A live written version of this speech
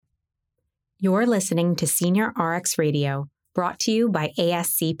You're listening to Senior RX Radio, brought to you by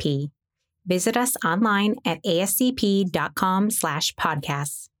ASCP. Visit us online at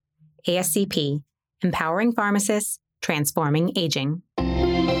ascp.com/podcasts. ASCP, empowering pharmacists, transforming aging.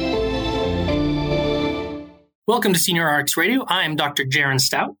 Welcome to Senior RX Radio. I'm Dr. Jaron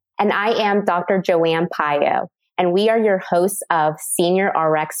Stout. And I am Dr. Joanne Payo, and we are your hosts of Senior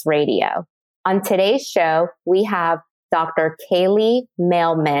RX Radio. On today's show, we have Dr. Kaylee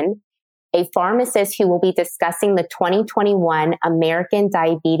Mehlman, a pharmacist who will be discussing the 2021 American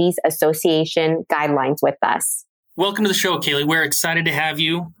Diabetes Association Guidelines with us. Welcome to the show, Kaylee. We're excited to have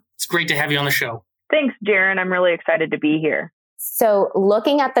you. It's great to have you on the show. Thanks, Jaron. I'm really excited to be here. So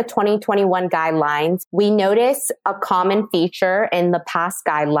looking at the 2021 guidelines, we notice a common feature in the past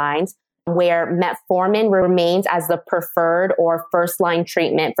guidelines where metformin remains as the preferred or first-line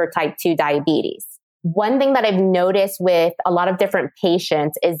treatment for type 2 diabetes. One thing that I've noticed with a lot of different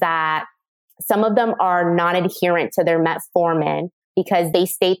patients is that some of them are non-adherent to their metformin because they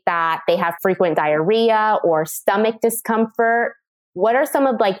state that they have frequent diarrhea or stomach discomfort. What are some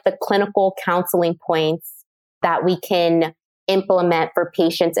of the clinical counseling points that we can implement for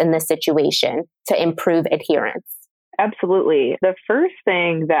patients in this situation to improve adherence? Absolutely. The first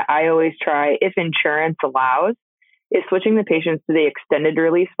thing that I always try, if insurance allows, is switching the patients to the extended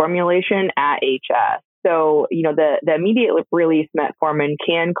release formulation at HS. So, the immediate release metformin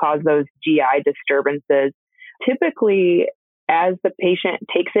can cause those GI disturbances. Typically, as the patient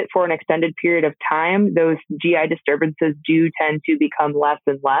takes it for an extended period of time, those GI disturbances do tend to become less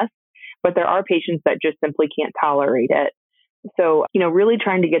and less, but there are patients that just simply can't tolerate it. So, really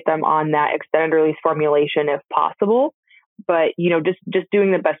trying to get them on that extended release formulation if possible, but, just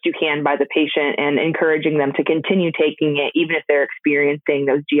doing the best you can by the patient and encouraging them to continue taking it, even if they're experiencing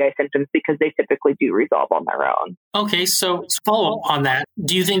those GI symptoms, because they typically do resolve on their own. Okay, so follow up on that.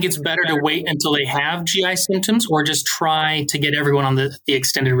 Do you think it's better to wait until they have GI symptoms or just try to get everyone on the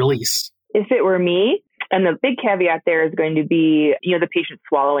extended release? If it were me, and the big caveat there is going to be, the patient's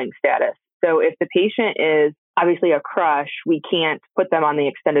swallowing status. So if the patient is obviously a crush, we can't put them on the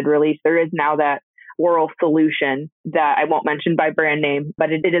extended release. There is now that oral solution that I won't mention by brand name,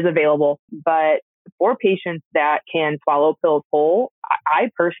 but it is available. But for patients that can swallow pills whole, I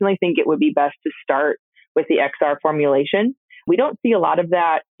personally think it would be best to start with the XR formulation. We don't see a lot of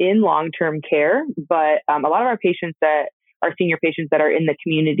that in long-term care, but a lot of our patients that are senior patients that are in the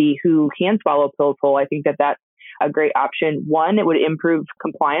community who can swallow pills whole, I think that that's a great option. One, it would improve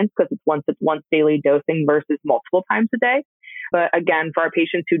compliance because it's once daily dosing versus multiple times a day. But again, for our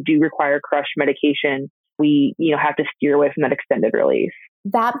patients who do require crush medication, we have to steer away from that extended release.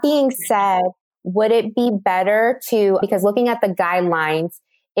 That being said, would it be better because looking at the guidelines,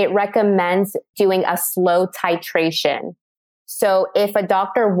 it recommends doing a slow titration. So if a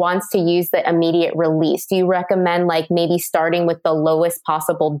doctor wants to use the immediate release, do you recommend maybe starting with the lowest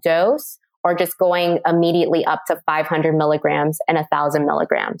possible dose or just going immediately up to 500 milligrams and 1,000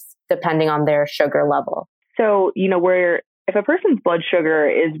 milligrams, depending on their sugar level? So, if a person's blood sugar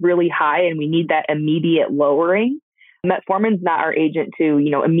is really high and we need that immediate lowering, metformin's not our agent to,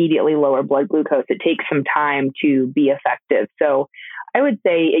 immediately lower blood glucose. It takes some time to be effective. So I would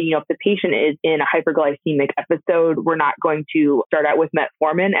say, if the patient is in a hyperglycemic episode, we're not going to start out with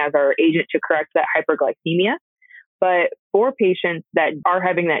metformin as our agent to correct that hyperglycemia. But for patients that are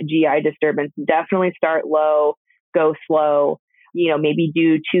having that GI disturbance, definitely start low, go slow, maybe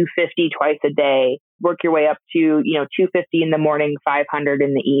do 250 twice a day, work your way up to, 250 in the morning, 500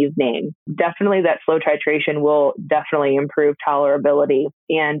 in the evening. Definitely that slow titration will definitely improve tolerability.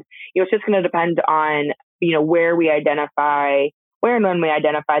 And, it's just going to depend on, where and when we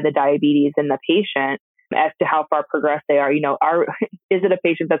identify the diabetes in the patient as to how far progressed they are. Is it a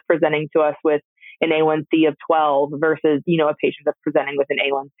patient that's presenting to us with an A1C of 12 versus, a patient that's presenting with an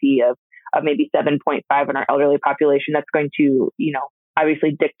A1C of maybe 7.5 in our elderly population? That's going to,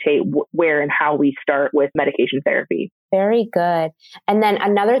 obviously dictate where and how we start with medication therapy. Very good. And then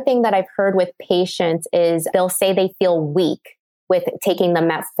another thing that I've heard with patients is they'll say they feel weak with taking the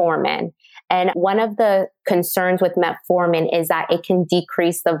metformin. And one of the concerns with metformin is that it can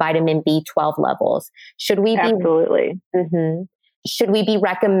decrease the vitamin B12 levels. Absolutely. Should we be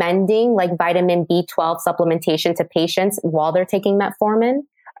recommending vitamin B12 supplementation to patients while they're taking metformin?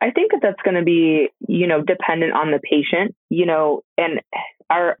 I think that that's going to be, dependent on the patient, and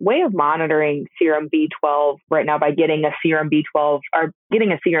our way of monitoring serum B12 right now by getting a serum B12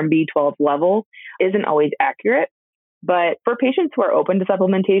 level isn't always accurate. But for patients who are open to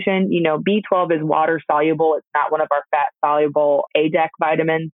supplementation, B12 is water soluble. It's not one of our fat soluble ADEC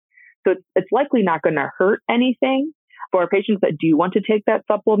vitamins. So it's likely not going to hurt anything. For patients that do want to take that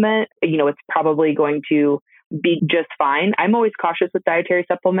supplement, it's probably going to be just fine. I'm always cautious with dietary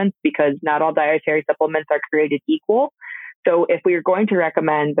supplements because not all dietary supplements are created equal. So if we are going to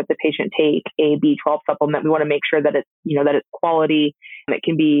recommend that the patient take a B12 supplement, we want to make sure that it's, that it's quality. It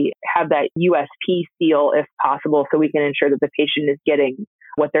can have that USP seal if possible, so we can ensure that the patient is getting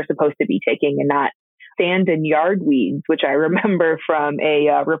what they're supposed to be taking and not sand and yard weeds, which I remember from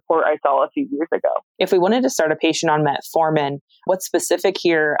a report I saw a few years ago. If we wanted to start a patient on metformin, what's specific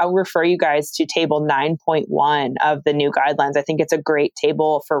here, I'll refer you guys to table 9.1 of the new guidelines. I think it's a great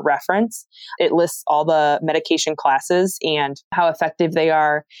table for reference. It lists all the medication classes and how effective they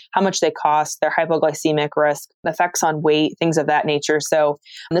are, how much they cost, their hypoglycemic risk, effects on weight, things of that nature. So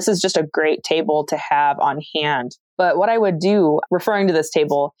this is just a great table to have on hand. But what I would do, referring to this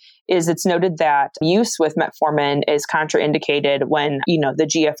table, is it's noted that use with metformin is contraindicated when,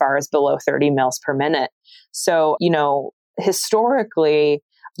 the GFR is below 30 mils per minute. So, historically,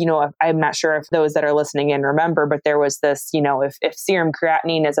 I'm not sure if those that are listening in remember, but there was this, if serum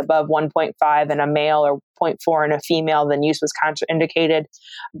creatinine is above 1.5 in a male or 0.4 in a female, then use was contraindicated.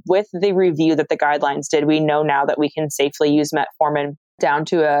 With the review that the guidelines did, we know now that we can safely use metformin down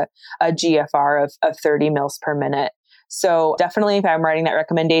to a GFR of 30 mils per minute. So definitely, if I'm writing that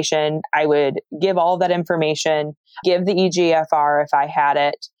recommendation, I would give all of that information, give the eGFR if I had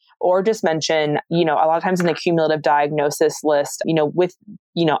it, or just mention, a lot of times in the cumulative diagnosis list, with,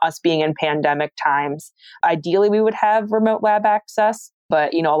 us being in pandemic times, ideally we would have remote lab access.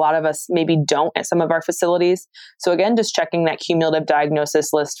 But, a lot of us maybe don't at some of our facilities. So again, just checking that cumulative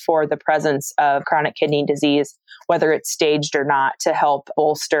diagnosis list for the presence of chronic kidney disease, whether it's staged or not, to help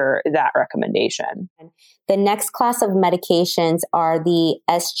bolster that recommendation. The next class of medications are the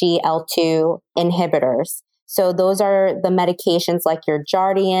SGLT2 inhibitors. So those are the medications like your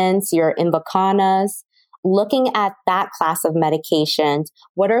Jardians, your Invocanas. Looking at that class of medications,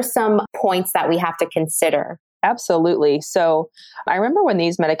 what are some points that we have to consider? Absolutely. So I remember when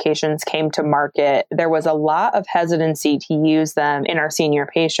these medications came to market, there was a lot of hesitancy to use them in our senior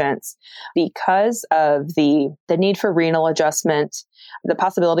patients because of the need for renal adjustment, the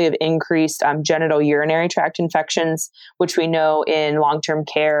possibility of increased genital urinary tract infections, which we know in long-term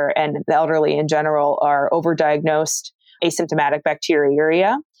care and the elderly in general are overdiagnosed asymptomatic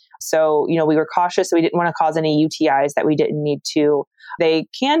bacteriuria. So, we were cautious. We didn't want to cause any UTIs that we didn't need to. They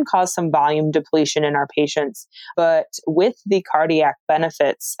can cause some volume depletion in our patients, but with the cardiac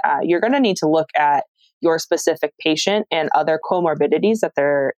benefits, you're going to need to look at your specific patient and other comorbidities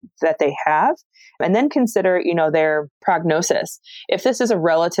that they have, and then consider, their prognosis. If this is a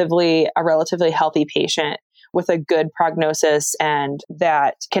relatively healthy patient with a good prognosis and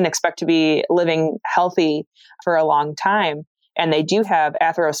that can expect to be living healthy for a long time, and they do have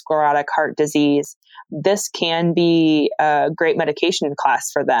atherosclerotic heart disease, this can be a great medication class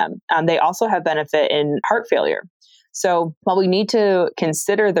for them. They also have benefit in heart failure. So while we need to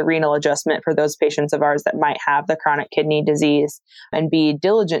consider the renal adjustment for those patients of ours that might have the chronic kidney disease and be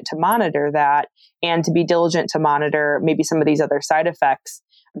diligent to monitor that and to be diligent to monitor maybe some of these other side effects,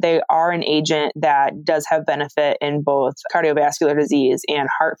 they are an agent that does have benefit in both cardiovascular disease and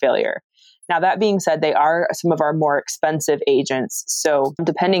heart failure. Now, that being said, they are some of our more expensive agents. So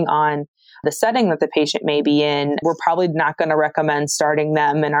depending on the setting that the patient may be in, we're probably not going to recommend starting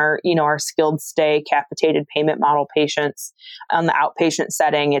them in our skilled stay capitated payment model patients. On the outpatient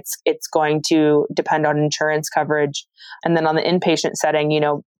setting, it's going to depend on insurance coverage. And then on the inpatient setting,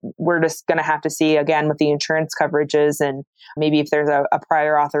 we're just going to have to see again with the insurance coverages and maybe if there's a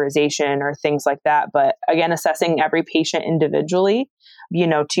prior authorization or things like that. But again, assessing every patient individually,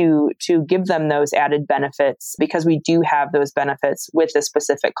 to give them those added benefits because we do have those benefits with a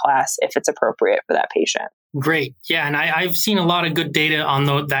specific class if it's appropriate for that patient. Great. Yeah. And I've seen a lot of good data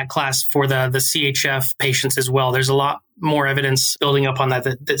on that class for the CHF patients as well. There's a lot more evidence building up on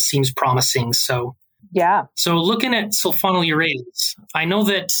that seems promising. So yeah. So looking at sulfonylureas, I know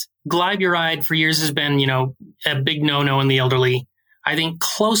that glyburide for years has been, a big no-no in the elderly. I think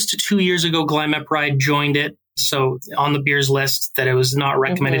close to 2 years ago, glymepride joined it. So on the Beers list that it was not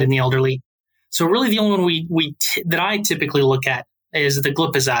recommended in the elderly. So really the only one that I typically look at is the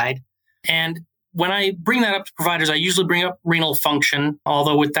glipizide. And when I bring that up to providers, I usually bring up renal function,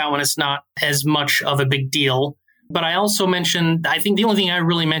 although with that one, it's not as much of a big deal. But I also mentioned, I think the only thing I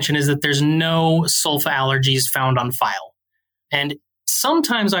really mention is that there's no sulfa allergies found on file. And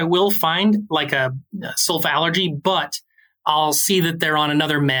sometimes I will find like a sulfa allergy, but I'll see that they're on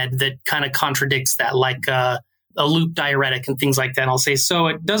another med that kind of contradicts that, like a loop diuretic and things like that. And I'll say, so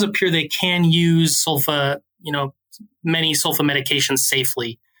it does appear they can use sulfa, many sulfa medications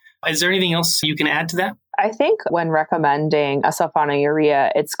safely. Is there anything else you can add to that? I think when recommending a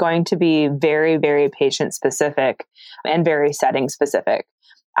sulfonylurea, it's going to be very, very patient specific and very setting specific.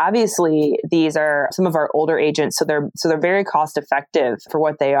 Obviously, these are some of our older agents, so they're very cost effective for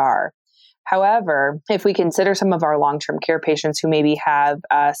what they are. However, if we consider some of our long-term care patients who maybe have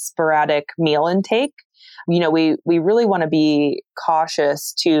a sporadic meal intake, we really want to be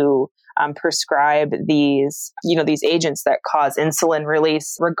cautious to prescribe these agents that cause insulin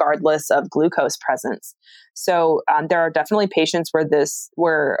release regardless of glucose presence. So there are definitely patients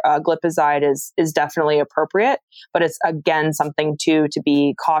where glipizide is definitely appropriate, but it's again something to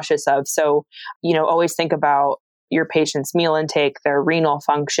be cautious of. So always think about your patient's meal intake, their renal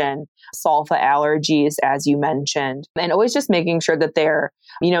function, sulfa allergies, as you mentioned, and always just making sure that they're,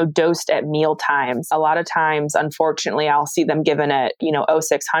 dosed at meal times. A lot of times, unfortunately, I'll see them given at,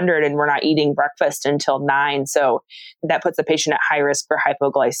 0600 and we're not eating breakfast until 9. So that puts the patient at high risk for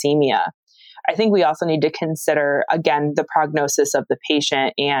hypoglycemia. I think we also need to consider, again, the prognosis of the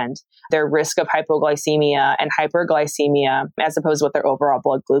patient and their risk of hypoglycemia and hyperglycemia, as opposed to what their overall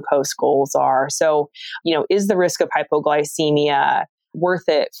blood glucose goals are. So, is the risk of hypoglycemia worth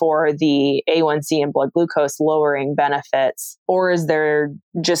it for the A1C and blood glucose lowering benefits? Or is there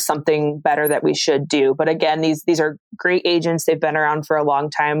just something better that we should do? But again, these are great agents. They've been around for a long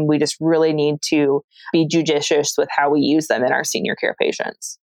time. We just really need to be judicious with how we use them in our senior care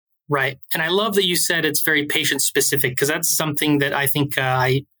patients. Right. And I love that you said it's very patient specific, because that's something that I think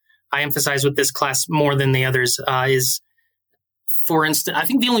I emphasize with this class more than the others is, for instance, I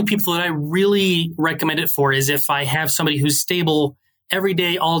think the only people that I really recommend it for is if I have somebody who's stable every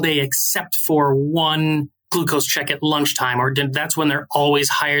day, all day, except for one glucose check at lunchtime, or that's when they're always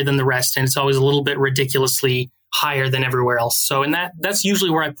higher than the rest. And it's always a little bit ridiculously higher than everywhere else. So, and that's usually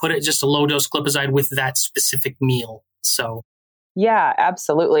where I put it, just a low dose glipizide with that specific meal. So. Yeah,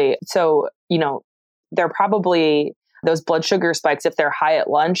 absolutely. So, they're probably those blood sugar spikes. If they're high at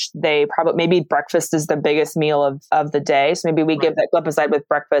lunch, maybe breakfast is the biggest meal of the day. So maybe we give that glipizide with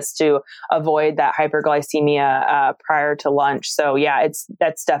breakfast to avoid that hyperglycemia prior to lunch. So yeah,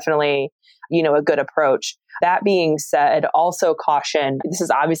 that's definitely, a good approach. That being said, also caution, this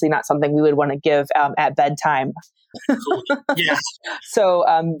is obviously not something we would want to give at bedtime. Yeah. So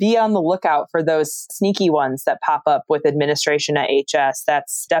be on the lookout for those sneaky ones that pop up with administration at HS.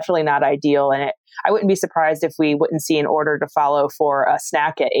 That's definitely not ideal. And I wouldn't be surprised if we wouldn't see an order to follow for a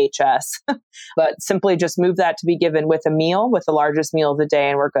snack at HS, but simply just move that to be given with a meal, with the largest meal of the day,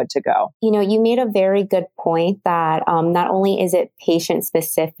 and we're good to go. You made a very good point that not only is it patient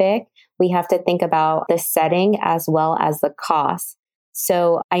specific, we have to think about the setting as well as the cost.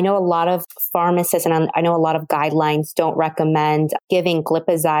 So I know a lot of pharmacists and I know a lot of guidelines don't recommend giving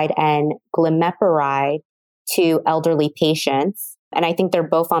glipizide and glimepiride to elderly patients. And I think they're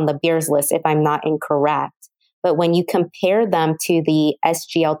both on the Beers list if I'm not incorrect. But when you compare them to the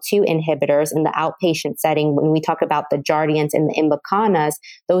SGLT2 inhibitors in the outpatient setting, when we talk about the Jardians and the Invocanas,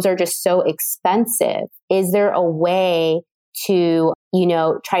 those are just so expensive. Is there a way to,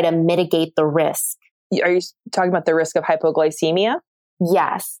 try to mitigate the risk? Are you talking about the risk of hypoglycemia?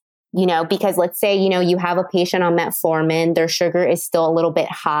 Yes. Because let's say, you have a patient on metformin, their sugar is still a little bit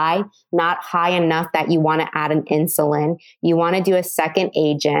high, not high enough that you want to add an insulin. You want to do a second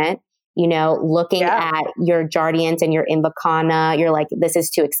agent, looking at your Jardians and your Invocana. You're like, this is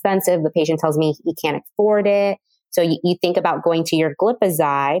too expensive. The patient tells me he can't afford it. So you think about going to your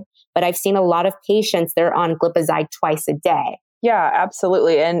glipizide, but I've seen a lot of patients, they're on glipizide twice a day. Yeah,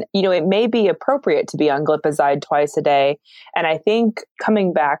 absolutely. And, it may be appropriate to be on glipizide twice a day. And I think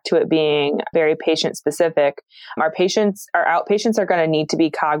coming back to it being very patient specific, our outpatients are going to need to be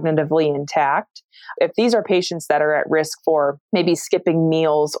cognitively intact. If these are patients that are at risk for maybe skipping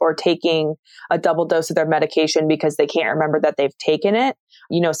meals or taking a double dose of their medication because they can't remember that they've taken it,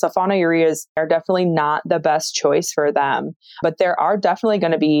 sulfonylureas are definitely not the best choice for them. But there are definitely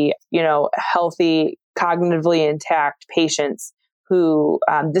going to be, healthy, cognitively intact patients who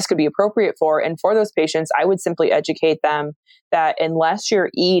this could be appropriate for. And for those patients, I would simply educate them that unless you're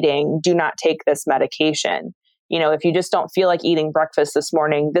eating, do not take this medication. If you just don't feel like eating breakfast this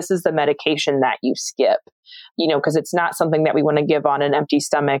morning, this is the medication that you skip, because it's not something that we want to give on an empty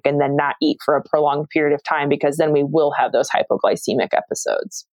stomach and then not eat for a prolonged period of time, because then we will have those hypoglycemic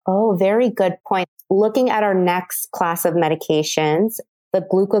episodes. Oh, very good point. Looking at our next class of medications, the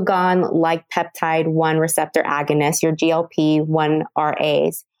glucagon-like peptide 1 receptor agonists, your GLP-1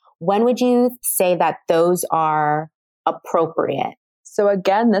 RAs, when would you say that those are appropriate? So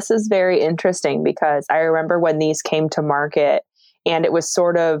again, this is very interesting because I remember when these came to market And it was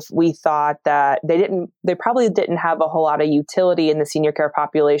sort of, we thought that they probably didn't have a whole lot of utility in the senior care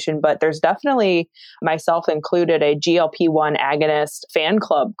population, but there's definitely, myself included, a GLP-1 agonist fan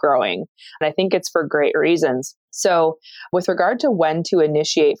club growing. And I think it's for great reasons. So with regard to when to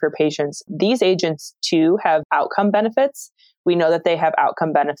initiate for patients, these agents too have outcome benefits. We know that they have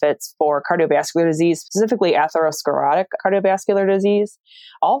outcome benefits for cardiovascular disease, specifically atherosclerotic cardiovascular disease.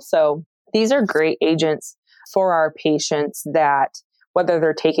 Also, these are great agents for our patients that, whether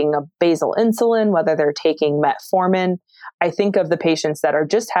they're taking a basal insulin, whether they're taking metformin, I think of the patients that are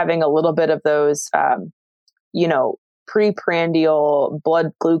just having a little bit of those, preprandial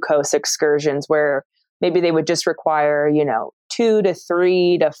blood glucose excursions where maybe they would just require, 2 to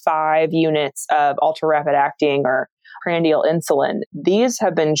 3 to 5 units of ultra rapid acting or prandial insulin. These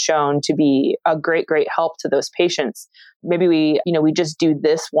have been shown to be a great help to those patients. Maybe we just do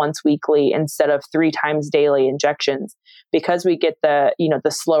this once weekly instead of 3 times daily injections, because we get the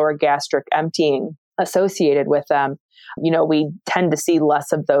slower gastric emptying associated with them. We tend to see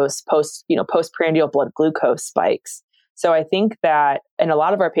less of those postprandial blood glucose spikes. So I think that in a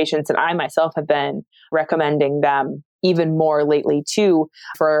lot of our patients, and I myself have been recommending them even more lately too,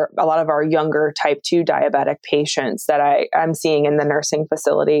 for a lot of our younger type 2 diabetic patients that I'm seeing in the nursing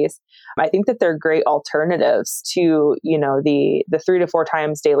facilities. I think that they're great alternatives to, the 3 to 4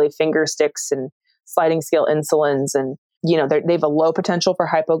 times daily finger sticks and sliding scale insulins. And, they have a low potential for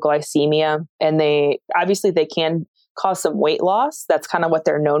hypoglycemia, and they can cause some weight loss. That's kind of what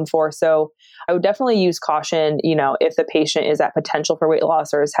they're known for. So I would definitely use caution, if the patient is at potential for weight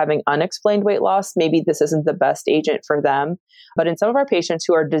loss or is having unexplained weight loss, maybe this isn't the best agent for them. But in some of our patients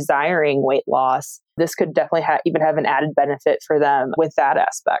who are desiring weight loss, this could definitely even have an added benefit for them with that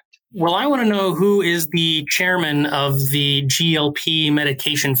aspect. Well, I want to know who is the chairman of the GLP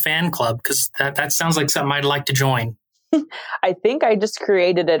medication fan club, because that sounds like something I'd like to join. I think I just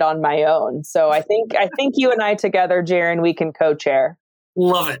created it on my own. So I think you and I together, Jaron, we can co-chair.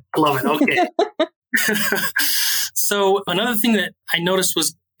 Love it. Okay. So another thing that I noticed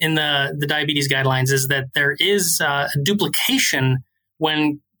was in the diabetes guidelines is that there is a duplication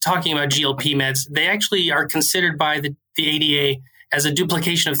when talking about GLP meds. They actually are considered by the ADA as a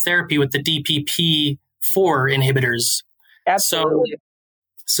duplication of therapy with the DPP-4 inhibitors. Absolutely.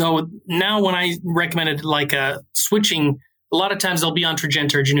 So now when I recommended switching, a lot of times they'll be on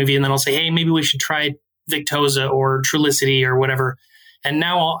Tradjenta or Januvia, and then I'll say, hey, maybe we should try Victoza or Trulicity or whatever. And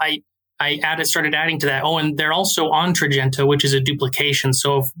now I started adding to that. Oh, and they're also on Tradjenta, which is a duplication.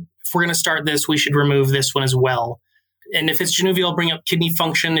 So if we're going to start this, we should remove this one as well. And if it's Januvia, I'll bring up kidney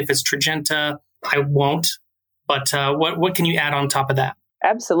function. If it's Tradjenta, I won't. But what can you add on top of that?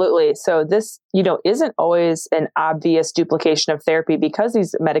 Absolutely. So this, isn't always an obvious duplication of therapy because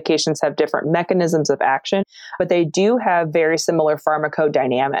these medications have different mechanisms of action, but they do have very similar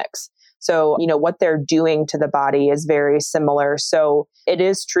pharmacodynamics. So, what they're doing to the body is very similar. So it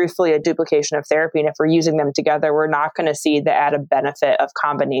is truthfully a duplication of therapy. And if we're using them together, we're not going to see the added benefit of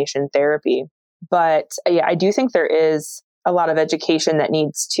combination therapy. But yeah, I do think there is a lot of education that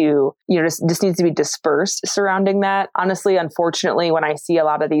needs to, just needs to be dispersed surrounding that. Honestly, unfortunately, when I see a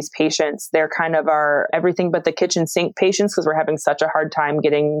lot of these patients, they're kind of our everything but the kitchen sink patients because we're having such a hard time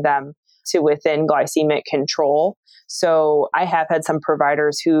getting them to within glycemic control. So I have had some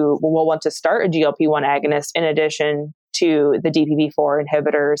providers who will want to start a GLP-1 agonist in addition to the DPP-4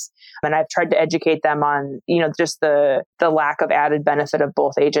 inhibitors. And I've tried to educate them on, just the lack of added benefit of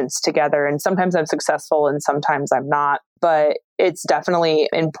both agents together. And sometimes I'm successful and sometimes I'm not. But it's definitely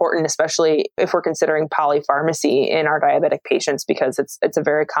important, especially if we're considering polypharmacy in our diabetic patients, because it's a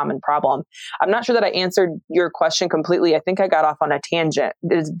very common problem. I'm not sure that I answered your question completely. I think I got off on a tangent.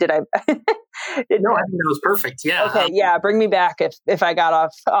 Did I? No, I think that was perfect. Yeah. Okay. Yeah. Bring me back if I got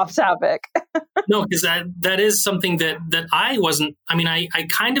off topic. No, because that is something that I wasn't. I mean, I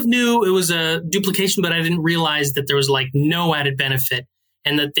kind of knew it was a duplication, but I didn't realize that there was no added benefit,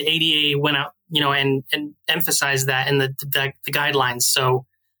 and that the ADA went out, and emphasized that in the guidelines. So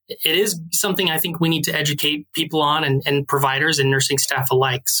it is something I think we need to educate people on, and providers and nursing staff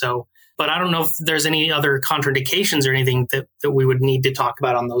alike. So, but I don't know if there's any other contraindications or anything that we would need to talk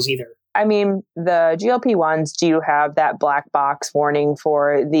about on those either. I mean, the GLP-1s do have that black box warning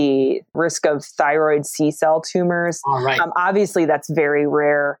for the risk of thyroid C-cell tumors. All right. Obviously, that's very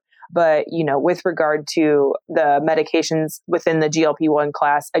rare. But, with regard to the medications within the GLP-1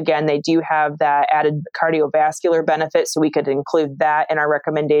 class, again, they do have that added cardiovascular benefit. So we could include that in our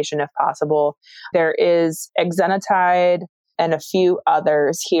recommendation if possible. There is exenatide and a few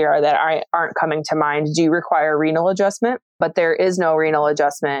others here that aren't coming to mind do require renal adjustment, but there is no renal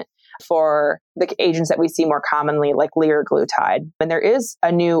adjustment for the agents that we see more commonly, like liraglutide. And there is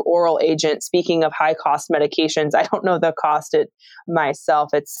a new oral agent. Speaking of high cost medications, I don't know the cost it myself.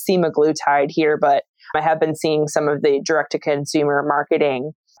 It's semaglutide here, but I have been seeing some of the direct to consumer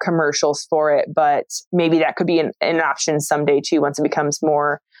marketing commercials for it, but maybe that could be an option someday too, once it becomes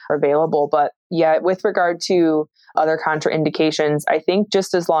more available. But yeah, with regard to other contraindications, I think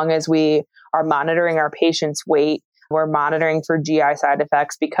just as long as we are monitoring our patient's weight, we're monitoring for GI side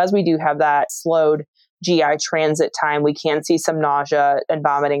effects, because we do have that slowed GI transit time, we can see some nausea and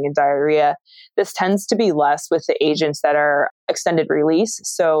vomiting and diarrhea. This tends to be less with the agents that are extended release.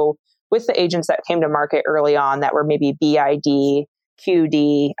 So with the agents that came to market early on that were maybe BID,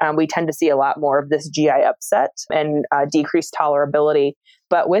 QD, we tend to see a lot more of this GI upset and decreased tolerability.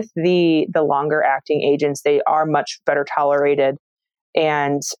 But with the longer acting agents, they are much better tolerated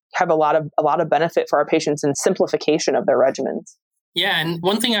and have a lot of benefit for our patients in simplification of their regimens. Yeah, and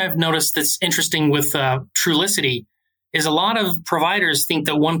one thing I've noticed that's interesting with Trulicity is a lot of providers think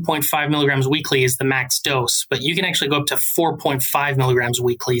that 1.5 milligrams weekly is the max dose, but you can actually go up to 4.5 milligrams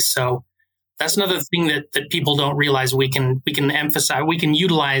weekly. So that's another thing that people don't realize. We can emphasize, we can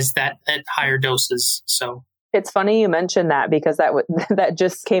utilize that at higher doses. So it's funny you mentioned that, because that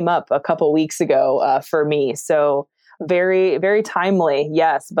just came up a couple weeks ago for me. So very, very timely.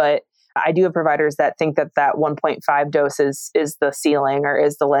 Yes. But I do have providers that think that 1.5 dose is the ceiling or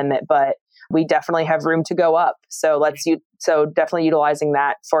is the limit, but we definitely have room to go up. So definitely utilizing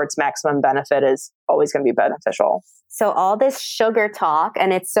that for its maximum benefit is always going to be beneficial. So all this sugar talk,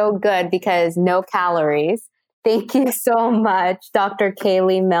 and it's so good because no calories. Thank you so much, Dr.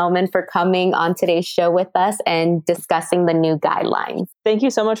 Kaylee Mehlman, for coming on today's show with us and discussing the new guidelines. Thank you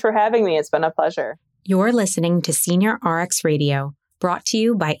so much for having me. It's been a pleasure. You're listening to Senior RX Radio, brought to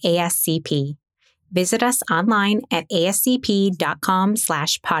you by ASCP. Visit us online at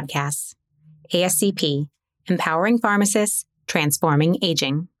ascp.com/podcasts. ASCP, empowering pharmacists, transforming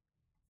aging.